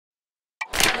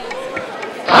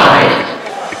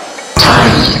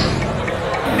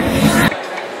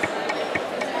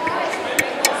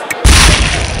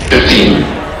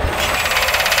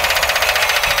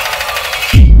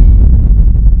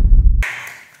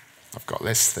got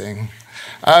this thing.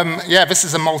 Yeah, this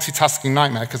is a multitasking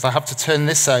nightmare because I have to turn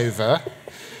this over.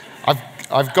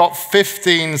 I've got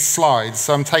 15 slides,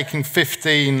 so I'm taking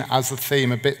 15 as a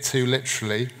theme a bit too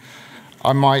literally.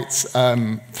 I might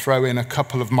throw in a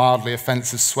couple of mildly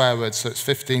offensive swear words, so it's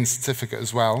 15 certificate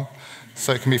as well.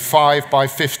 So it can be 5 by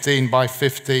 15 by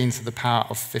 15 to the power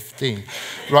of 15.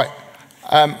 Right,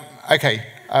 okay,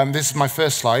 this is my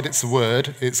first slide. It's a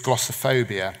word, it's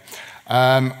glossophobia.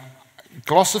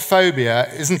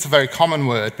 Glossophobia isn't a very common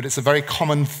word, but it's a very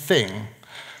common thing.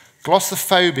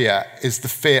 Glossophobia is the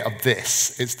fear of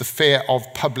this. It's the fear of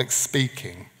public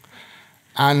speaking.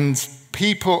 And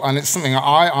people, and it's something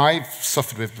I've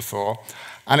suffered with before,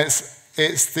 and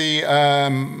it's the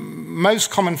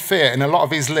most common fear in a lot of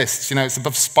these lists. You know, it's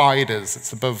above spiders,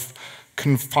 it's above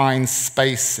confined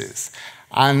spaces.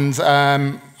 And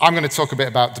I'm going to talk a bit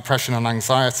about depression and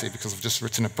anxiety because I've just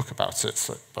written a book about it,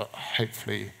 but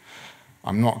hopefully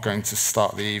I'm not going to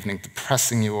start the evening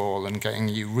depressing you all and getting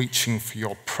you reaching for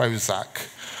your Prozac.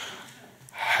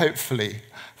 Hopefully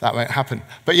that won't happen.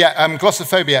 But yeah,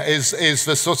 glossophobia is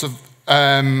the sort of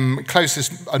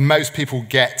closest most people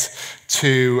get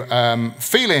to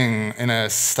feeling in a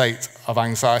state of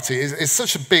anxiety. It's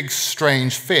such a big,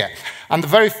 strange fear. And the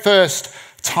very first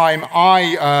time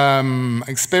I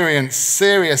experienced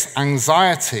serious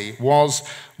anxiety was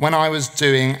when I was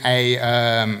doing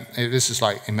this was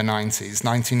like in the 90s,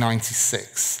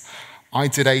 1996. I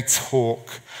did a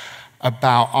talk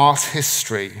about art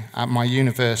history at my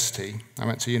university. I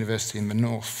went to university in the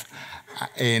north,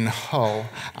 in Hull,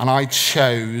 and I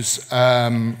chose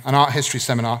an art history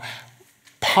seminar.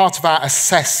 Part of our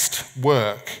assessed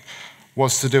work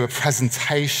was to do a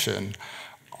presentation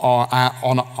on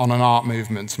an art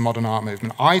movement, modern art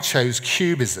movement. I chose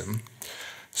Cubism.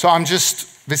 So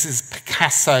this is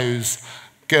Picasso's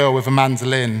Girl with a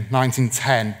Mandolin,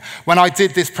 1910. When I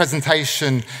did this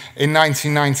presentation in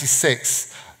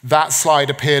 1996, that slide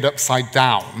appeared upside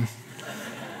down.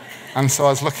 And so I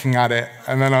was looking at it,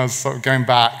 and then I was sort of going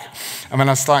back, and then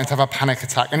I was starting to have a panic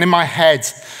attack. And in my head,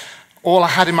 all I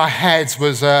had in my head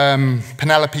was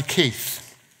Penelope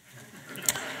Keith,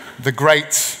 the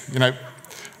great, you know,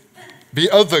 the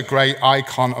other great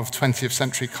icon of 20th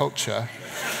century culture.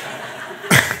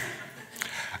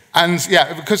 And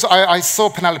yeah, because I saw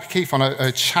Penelope Keith on a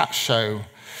chat show.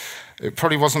 It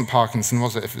probably wasn't Parkinson,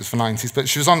 was it, if it was the 90s? But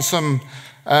she was on some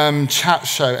chat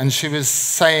show, and she was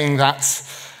saying that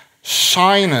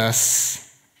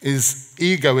shyness is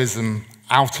egoism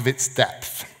out of its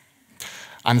depth.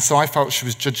 And so I felt she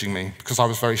was judging me because I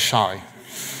was very shy.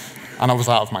 And I was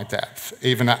out of my depth,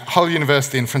 even at Hull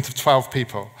University in front of 12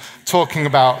 people, talking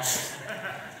about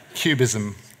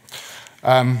Cubism.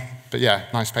 But yeah,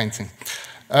 nice painting.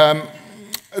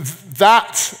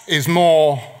 That is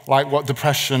more like what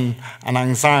depression and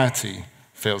anxiety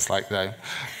feels like, though.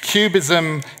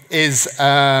 Cubism is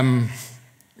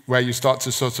where you start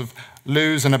to sort of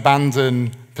lose and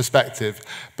abandon perspective,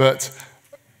 but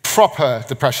proper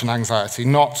depression and anxiety,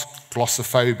 not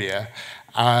glossophobia,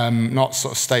 not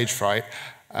sort of stage fright.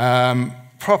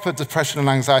 Proper depression and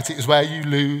anxiety is where you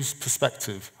lose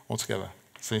perspective altogether.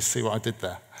 So you see what I did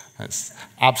there? It's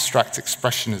abstract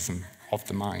expressionism of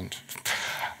the mind.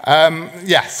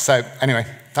 Yeah, so anyway,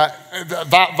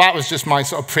 that was just my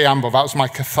sort of preamble. That was my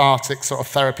cathartic sort of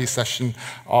therapy session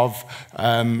of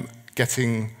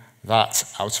getting that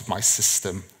out of my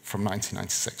system from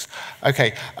 1996.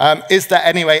 Okay, is there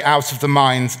any way out of the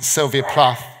mind, Sylvia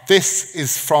Plath? This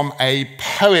is from a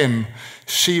poem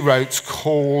she wrote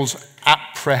called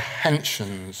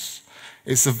Apprehensions.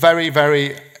 It's a very,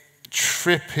 very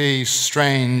trippy,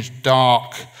 strange,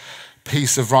 dark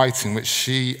piece of writing which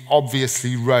she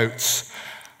obviously wrote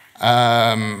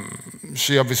in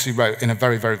a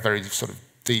very, very, very sort of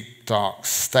deep, dark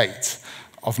state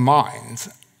of mind.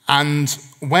 And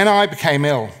when I became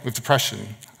ill with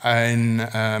depression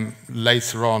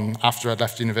later on, after I'd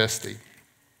left university,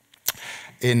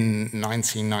 in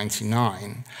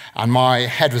 1999, and my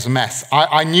head was a mess.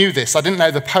 I knew this. I didn't know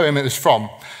the poem it was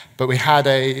from, but we had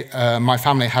my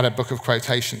family had a book of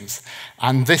quotations.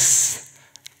 And this,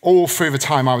 all through the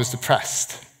time I was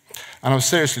depressed. And I was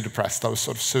seriously depressed. I was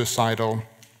sort of suicidal.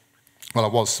 Well, I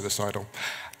was suicidal.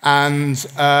 And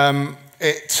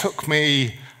it took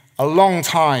me a long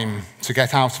time to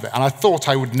get out of it. And I thought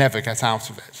I would never get out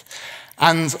of it.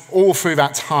 And all through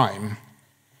that time,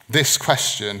 this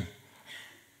question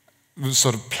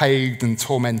sort of plagued and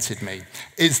tormented me.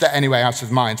 Is there any way out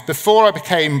of mind? Before I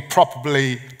became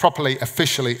properly,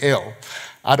 officially ill,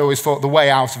 I'd always thought the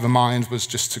way out of the mind was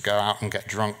just to go out and get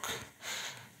drunk,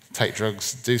 take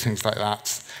drugs, do things like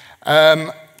that.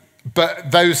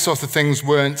 But those sorts of things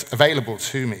weren't available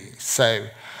to me. So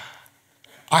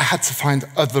I had to find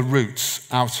other routes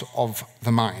out of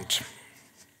the mind.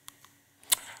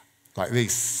 Like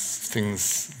these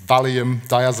things, Valium,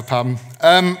 diazepam.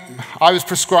 I was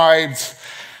prescribed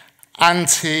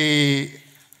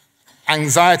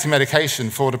anti-anxiety medication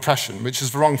for depression, which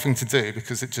is the wrong thing to do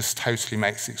because it just totally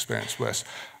makes the experience worse.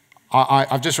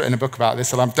 I've just written a book about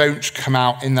this, and I don't come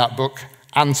out in that book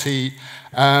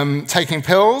taking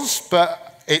pills,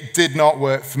 but it did not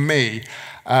work for me.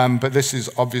 But this is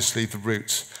obviously the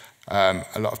route a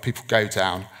lot of people go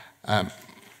down.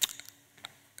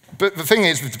 But the thing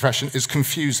is with depression is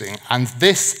confusing, and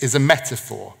this is a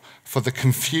metaphor for the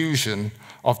confusion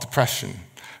of depression.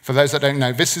 For those that don't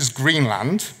know, this is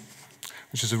Greenland,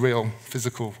 which is a real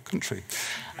physical country,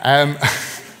 an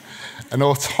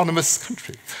autonomous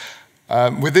country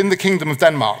within the Kingdom of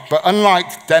Denmark. But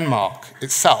unlike Denmark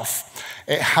itself,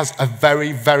 it has a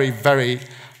very, very, very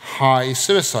high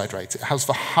suicide rate. It has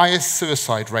the highest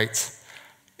suicide rate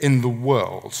in the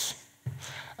world.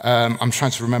 I'm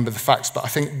trying to remember the facts, but I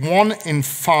think 1 in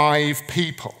 5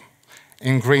 people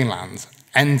in Greenland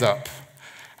end up,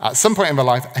 at some point in their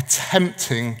life,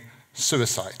 attempting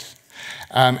suicide.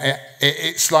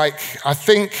 It's like, I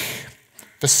think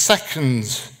the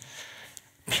second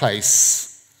place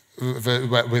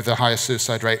with the highest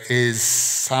suicide rate is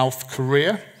South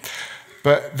Korea.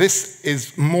 But this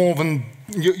is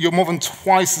you're more than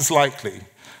twice as likely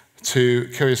to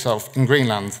kill yourself in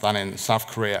Greenland than in South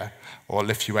Korea or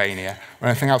Lithuania or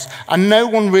anything else. And no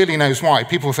one really knows why.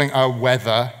 People think, oh,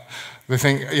 weather. They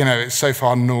think, it's so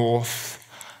far north.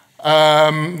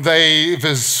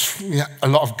 There's a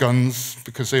lot of guns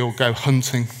because they all go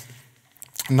hunting.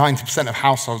 90% of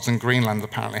households in Greenland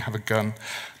apparently have a gun.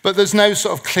 But there's no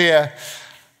sort of clear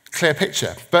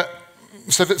picture. But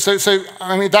so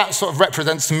I mean, that sort of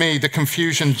represents to me the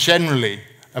confusion generally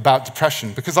about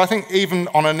depression, because I think even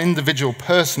on an individual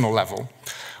personal level,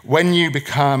 when you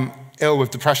become ill with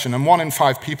depression, and 1 in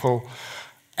 5 people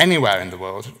anywhere in the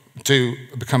world do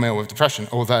become ill with depression,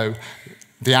 although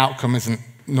the outcome isn't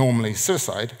normally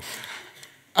suicide,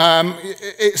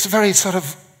 it's a very sort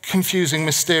of confusing,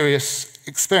 mysterious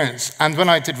experience. And when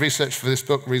I did research for this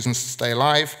book, Reasons to Stay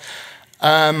Alive,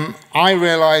 I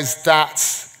realized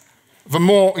that the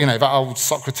more, that old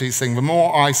Socrates thing, the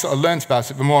more I sort of learned about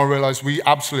it, the more I realized we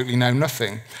absolutely know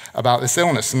nothing about this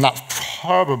illness. And that's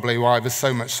probably why there's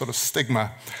so much sort of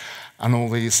stigma and all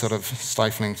these sort of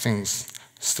stifling things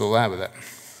still there with it.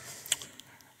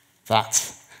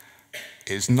 That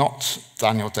is not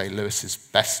Daniel Day-Lewis's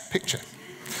best picture.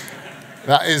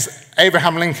 That is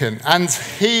Abraham Lincoln. And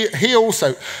he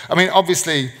also, I mean,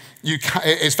 obviously,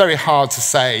 it's very hard to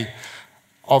say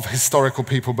of historical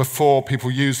people before people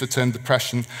used the term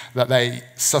depression that they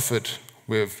suffered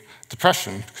with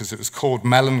depression, because it was called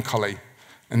melancholy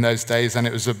in those days, and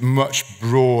it was a much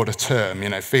broader term.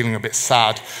 Feeling a bit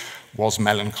sad was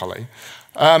melancholy.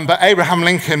 But Abraham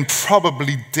Lincoln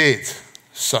probably did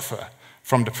suffer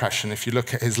from depression if you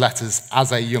look at his letters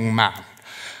as a young man.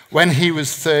 When he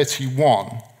was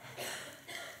 31,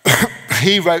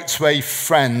 he wrote to a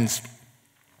friend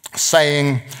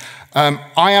saying,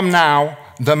 I am now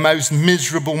the most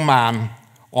miserable man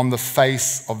on the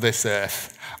face of this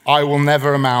earth. I will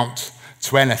never amount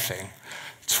to anything.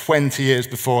 20 years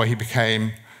before he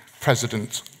became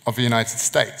president of the United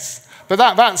States. But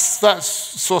that's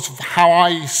sort of how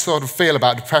I sort of feel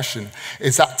about depression,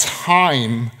 is that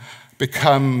time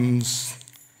becomes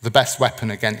the best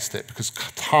weapon against it, because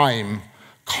time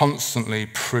constantly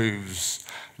proves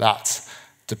that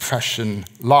depression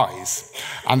lies.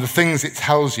 And the things it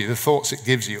tells you, the thoughts it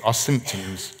gives you, are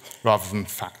symptoms rather than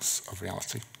facts of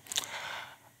reality.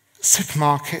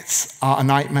 Supermarkets are a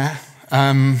nightmare.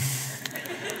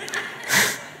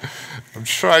 I'm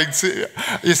trying to...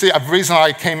 You see, the reason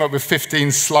I came up with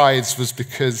 15 slides was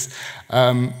because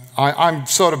I'm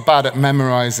sort of bad at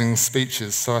memorizing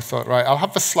speeches, so I thought, right, I'll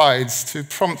have the slides to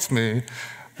prompt me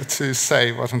to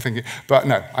say what I'm thinking. But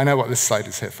no, I know what this slide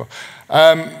is here for.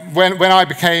 When I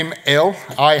became ill,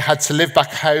 I had to live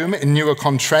back home in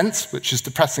Newark-on-Trent, which is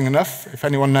depressing enough, if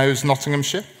anyone knows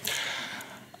Nottinghamshire.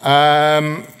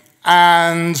 And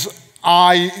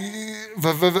I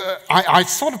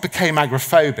sort of became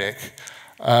agoraphobic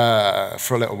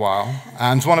for a little while.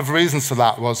 And one of the reasons for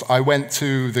that was I went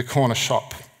to the corner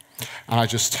shop and I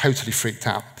just totally freaked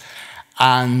out.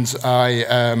 And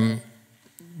I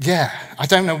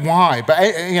don't know why, but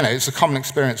it's a common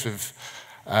experience with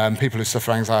people who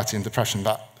suffer anxiety and depression,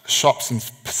 that shops, and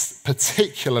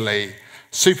particularly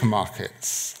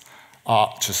supermarkets,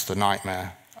 are just a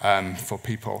nightmare. for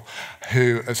people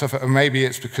who suffer. Maybe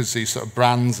it's because these sort of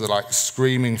brands are like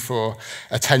screaming for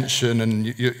attention, and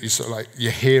you sort of like,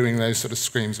 you're hearing those sort of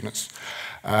screams, and it's,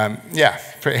 yeah,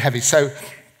 pretty heavy. So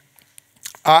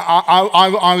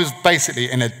I was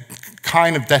basically in a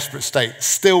kind of desperate state,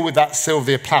 still with that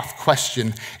Sylvia Plath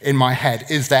question in my head,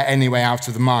 is there any way out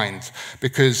of the mind?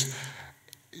 Because,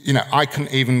 you know, I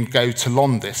couldn't even go to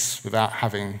Londis without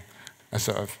having a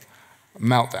sort of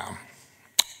meltdown.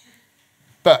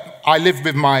 But I lived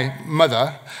with my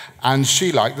mother, and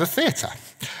she liked the theatre.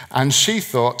 And she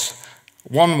thought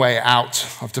one way out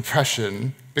of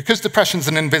depression, because depression's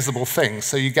an invisible thing,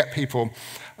 so you get people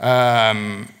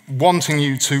wanting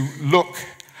you to look,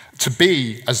 to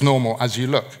be as normal as you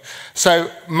look. So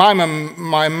my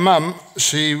mum,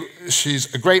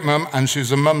 she's a great mum, and she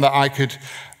was a mum that I could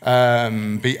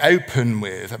be open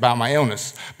with about my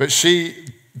illness. But she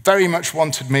very much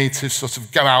wanted me to sort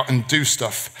of go out and do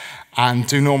stuff and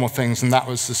do normal things, and that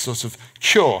was the sort of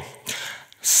cure.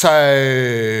 So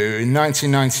in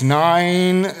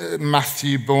 1999,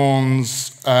 Matthew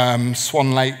Bourne's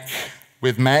Swan Lake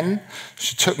with Men,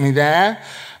 she took me there.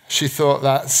 She thought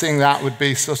that seeing that would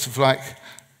be sort of like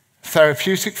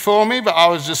therapeutic for me, but I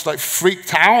was just like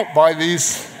freaked out by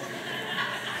these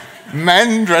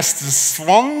men dressed as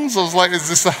swans. I was like, is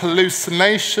this a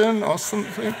hallucination or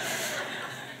something?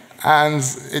 And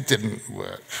it didn't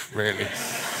work, really.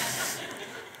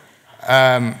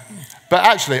 But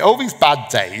actually, all these bad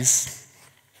days,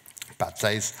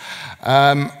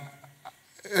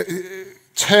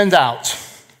 turned out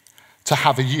to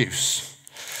have a use.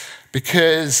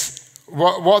 Because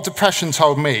what depression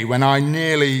told me when I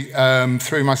nearly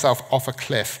threw myself off a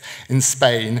cliff in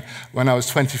Spain when I was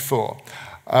 24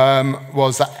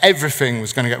 was that everything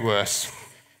was going to get worse.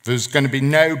 There was going to be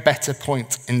no better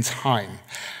point in time.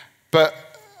 But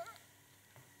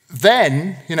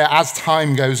then, you know, as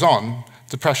time goes on,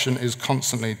 depression is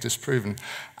constantly disproven.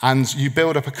 And you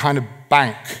build up a kind of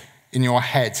bank in your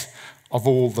head of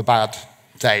all the bad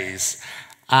days.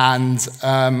 And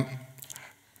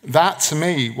that, to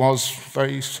me, was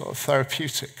very sort of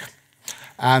therapeutic.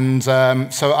 And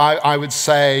so I would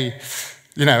say,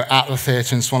 you know, at the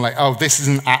theatre in Swan Lake, oh, this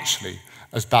isn't actually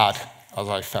as bad as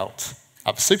I felt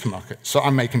at the supermarket. So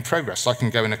I'm making progress. I can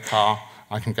go in a car,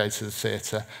 I can go to the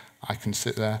theatre, I can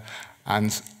sit there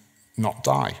and not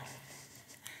die.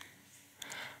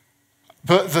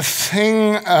 But the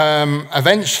thing,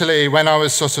 eventually, when I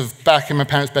was sort of back in my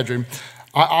parents' bedroom,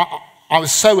 I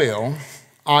was so ill,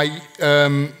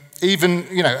 even,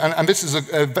 you know, and this is,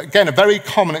 again, a very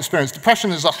common experience.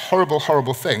 Depression is a horrible,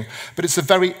 horrible thing, but it's a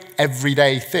very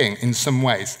everyday thing in some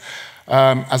ways.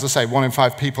 As I say, 1 in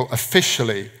 5 people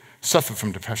officially suffer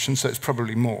from depression, so it's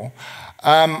probably more.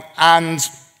 And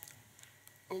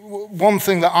one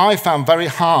thing that I found very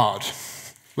hard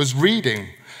was reading,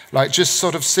 like just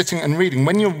sort of sitting and reading.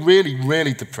 When you're really,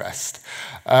 really depressed,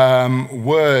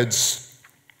 words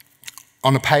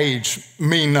on a page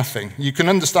mean nothing. You can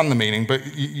understand the meaning, but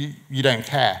you don't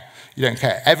care. You don't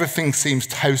care. Everything seems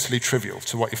totally trivial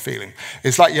to what you're feeling.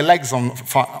 It's like your leg's on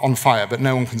fire, but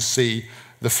no one can see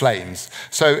the flames.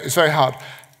 So it's very hard.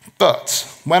 But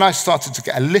when I started to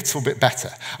get a little bit better,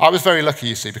 I was very lucky,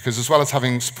 you see, because as well as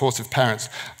having supportive parents,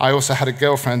 I also had a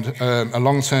girlfriend, a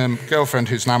long-term girlfriend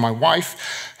who's now my wife,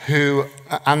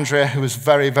 Andrea, who was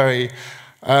very, very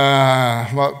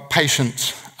well,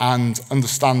 patient and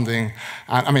understanding.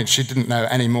 And, I mean, she didn't know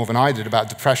any more than I did about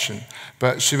depression,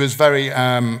 but she was very,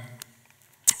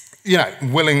 you know,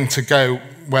 willing to go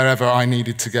wherever I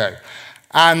needed to go.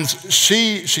 And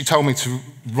she told me to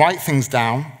write things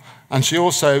down, and she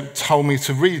also told me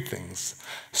to read things.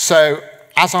 So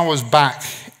as I was back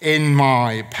in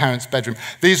my parents' bedroom,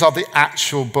 these are the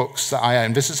actual books that I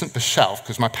own. This isn't the shelf,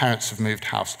 because my parents have moved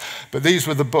house. But these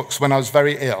were the books when I was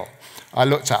very ill I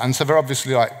looked at. And so they're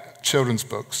obviously like children's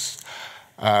books,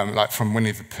 like from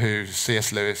Winnie the Pooh,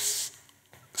 C.S. Lewis,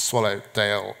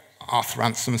 Swallowdale, Arthur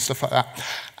Ransom, and stuff like that.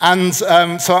 And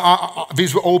so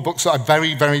these were all books that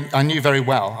I knew very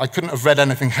well. I couldn't have read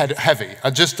anything heavy.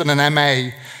 I'd just done an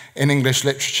MA in English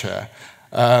literature,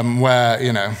 where,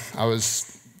 you know,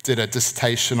 did a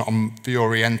dissertation on the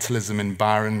Orientalism in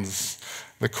Byron's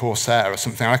The Corsair or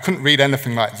something. I couldn't read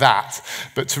anything like that,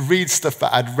 but to read stuff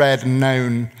that I'd read and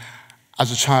known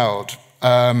as a child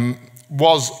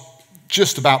was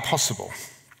just about possible.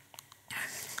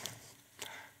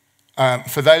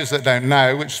 For those that don't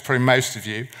know, which is probably most of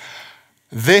you,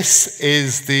 this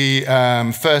is the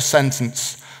first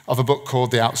sentence of a book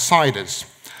called The Outsiders.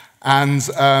 And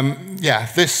yeah,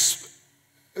 this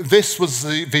was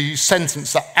the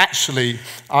sentence that actually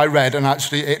I read, and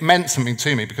actually it meant something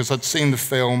to me because I'd seen the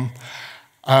film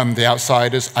The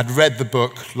Outsiders. I'd read the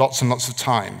book lots and lots of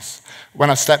times. When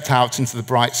I stepped out into the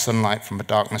bright sunlight from the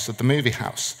darkness of the movie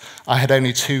house, I had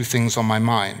only two things on my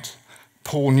mind: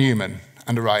 Paul Newman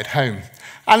and a ride home.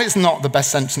 And it's not the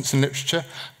best sentence in literature,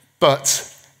 but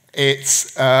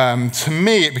it's, to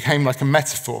me, it became like a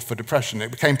metaphor for depression.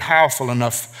 It became powerful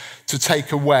enough to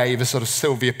take away the sort of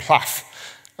Sylvia Plath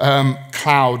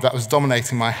cloud that was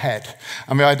dominating my head.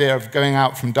 And the idea of going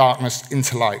out from darkness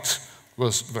into light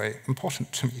was very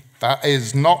important to me. That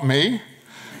is not me.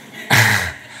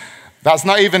 That's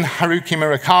not even Haruki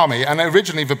Murakami. And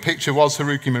originally the picture was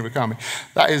Haruki Murakami.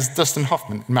 That is Dustin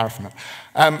Hoffman in Marathon.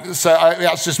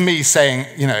 That's just me saying,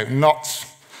 not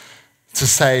to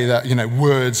say that,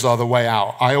 words are the way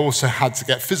out. I also had to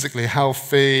get physically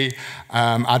healthy.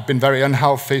 I'd been very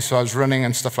unhealthy, so I was running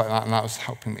and stuff like that, and that was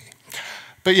helping me.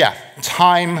 But yeah,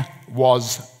 time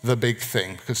was the big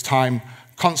thing, because time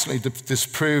constantly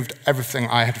disproved everything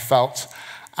I had felt.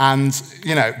 And,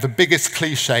 the biggest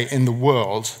cliche in the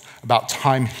world about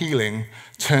time healing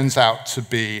turns out to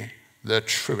be the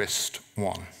truest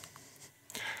one.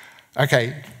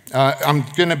 Okay, I'm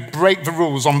going to break the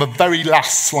rules on the very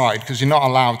last slide, because you're not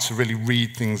allowed to really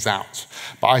read things out.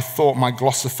 But I thought my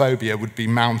glossophobia would be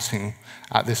mounting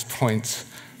at this point.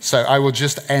 So I will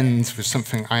just end with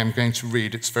something I am going to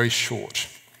read. It's very short.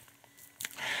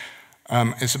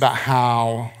 It's about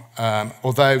how,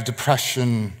 although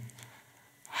depression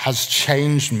has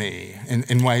changed me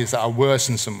in ways that are worse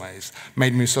in some ways,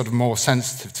 made me sort of more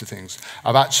sensitive to things,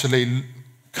 I've actually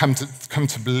come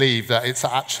to believe that it's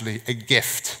actually a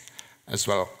gift as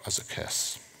well as a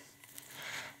curse.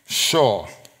 Sure,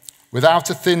 without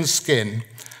a thin skin,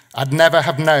 I'd never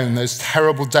have known those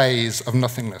terrible days of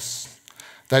nothingness,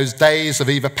 those days of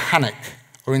either panic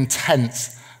or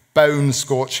intense,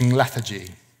 bone-scorching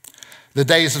lethargy, the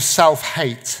days of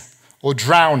self-hate or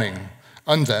drowning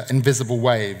under invisible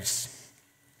waves.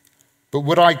 But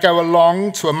would I go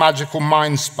along to a magical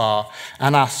mind spa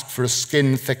and ask for a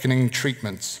skin-thickening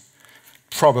treatment?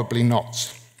 Probably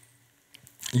not.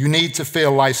 You need to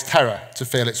feel life's terror to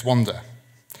feel its wonder.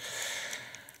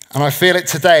 And I feel it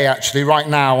today, actually, right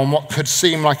now, on what could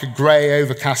seem like a grey,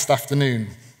 overcast afternoon.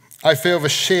 I feel the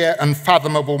sheer,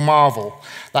 unfathomable marvel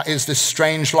that is this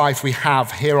strange life we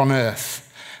have here on Earth.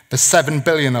 The 7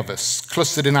 billion of us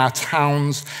clustered in our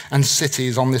towns and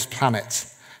cities on this planet.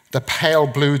 The pale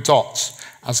blue dot,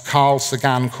 as Carl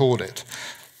Sagan called it,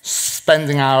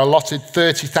 spending our allotted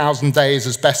 30,000 days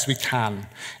as best we can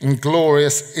in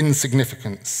glorious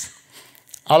insignificance.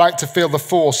 I like to feel the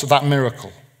force of that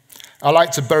miracle. I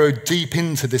like to burrow deep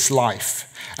into this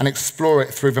life and explore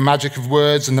it through the magic of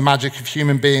words and the magic of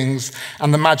human beings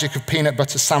and the magic of peanut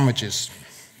butter sandwiches.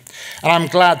 And I'm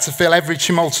glad to feel every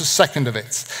tumultuous second of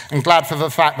it. I'm glad for the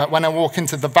fact that when I walk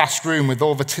into the vast room with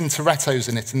all the Tintorettos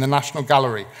in it in the National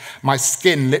Gallery, my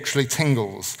skin literally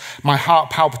tingles, my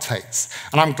heart palpitates.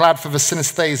 And I'm glad for the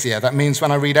synesthesia that means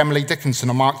when I read Emily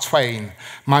Dickinson or Mark Twain,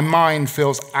 my mind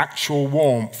feels actual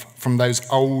warmth from those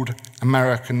old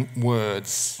American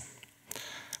words.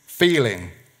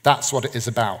 Feeling, that's what it is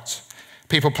about.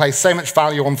 People place so much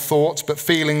value on thought, but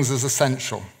feelings is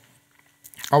essential.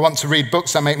 I want to read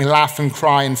books that make me laugh and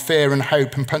cry in fear and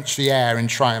hope and punch the air in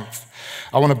triumph.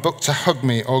 I want a book to hug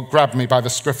me or grab me by the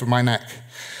scruff of my neck.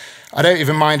 I don't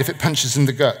even mind if it punches in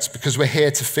the gut, because we're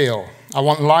here to feel. I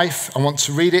want life. I want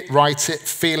to read it, write it,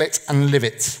 feel it, and live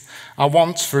it. I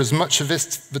want, for as much of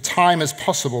the time as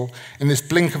possible in this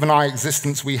blink of an eye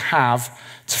existence we have,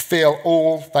 to feel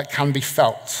all that can be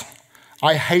felt.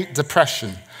 I hate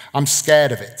depression. I'm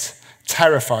scared of it.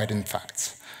 Terrified, in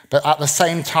fact. But at the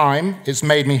same time, it's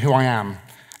made me who I am.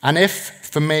 And if,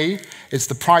 for me, it's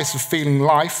the price of feeling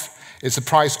life, it's a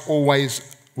price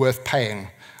always worth paying.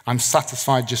 I'm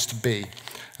satisfied just to be.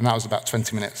 And that was about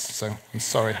 20 minutes, so I'm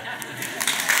sorry.